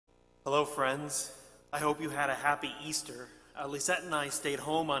Hello, friends. I hope you had a happy Easter. Lisette and I stayed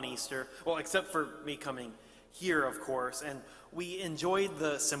home on Easter, well, except for me coming here, of course, and we enjoyed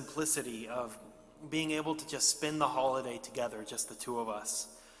the simplicity of being able to just spend the holiday together, just the two of us.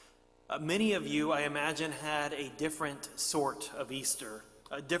 Many of you, I imagine, had a different sort of Easter,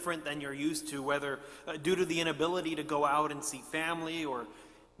 different than you're used to, whether due to the inability to go out and see family or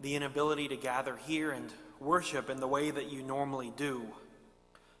the inability to gather here and worship in the way that you normally do.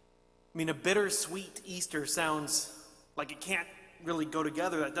 I mean, a bittersweet Easter sounds like it can't really go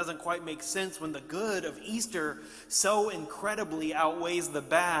together. That doesn't quite make sense when the good of Easter so incredibly outweighs the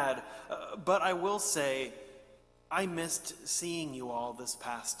bad. But I will say, I missed seeing you all this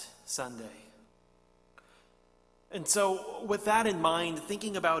past Sunday. And so with that in mind,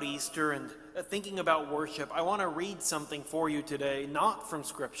 thinking about Easter and thinking about worship, I want to read something for you today, not from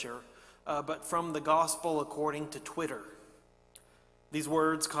Scripture, but from the Gospel according to Twitter. These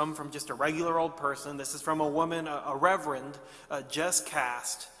words come from just a regular old person. This is from a woman, a Reverend, Jess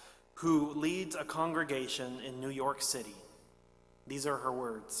Cast, who leads a congregation in New York City. These are her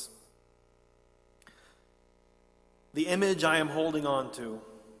words. The image I am holding on to.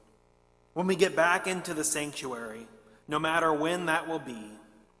 When we get back into the sanctuary, no matter when that will be,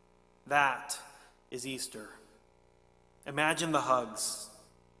 that is Easter. Imagine the hugs.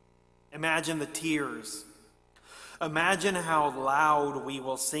 Imagine the tears. Imagine how loud we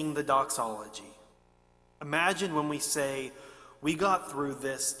will sing the doxology. Imagine when we say, "We got through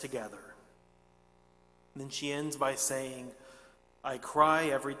this together." And then she ends by saying, "I cry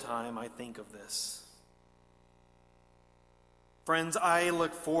every time I think of this." Friends, I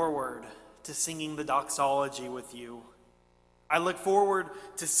look forward to singing the doxology with you. I look forward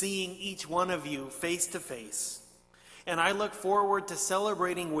to seeing each one of you face to face. And I look forward to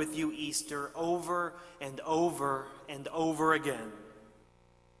celebrating with you Easter over and over and over again.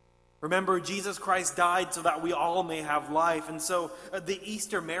 Remember, Jesus Christ died so that we all may have life. And so the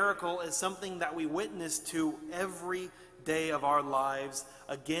Easter miracle is something that we witness to every day of our lives,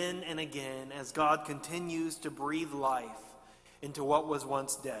 again and again, as God continues to breathe life into what was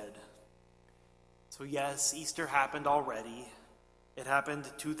once dead. So yes, Easter happened already. It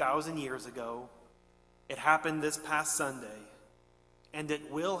happened 2,000 years ago. It happened this past Sunday, and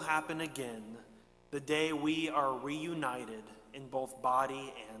it will happen again the day we are reunited in both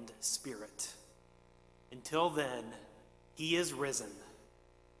body and spirit. Until then, He is risen.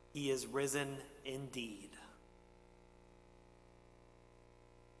 He is risen indeed.